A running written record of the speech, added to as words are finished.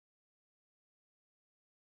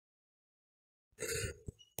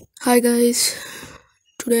Hi guys,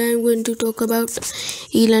 today I'm going to talk about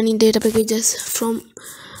e-learning data packages from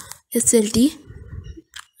SLT.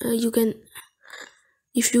 You can,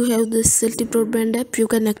 if you have the SLT broadband app, you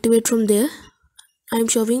can activate from there. I'm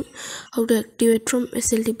showing how to activate from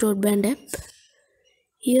SLT broadband app.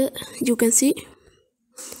 Here you can see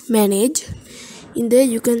manage. In there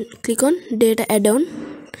you can click on data add-on.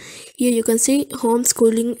 Here you can see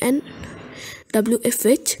homeschooling and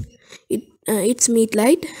WFH. It's Meet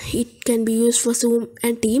Lite. It can be used for Zoom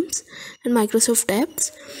and Teams and Microsoft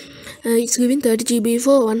apps. It's giving 30 GB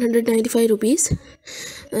for 195 rupees.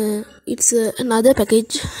 It's another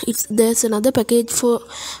package. There's another package for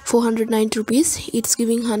 490 rupees. It's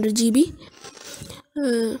giving 100 GB.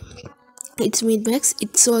 It's Meet Max.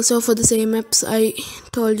 It's also for the same apps I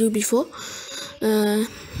told you before.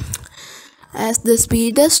 As the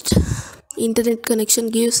speedest internet connection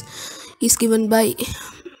is given by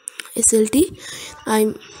SLT,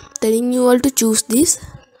 I'm telling you all to choose this.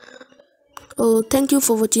 Oh, thank you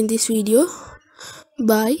for watching this video.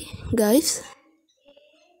 Bye guys.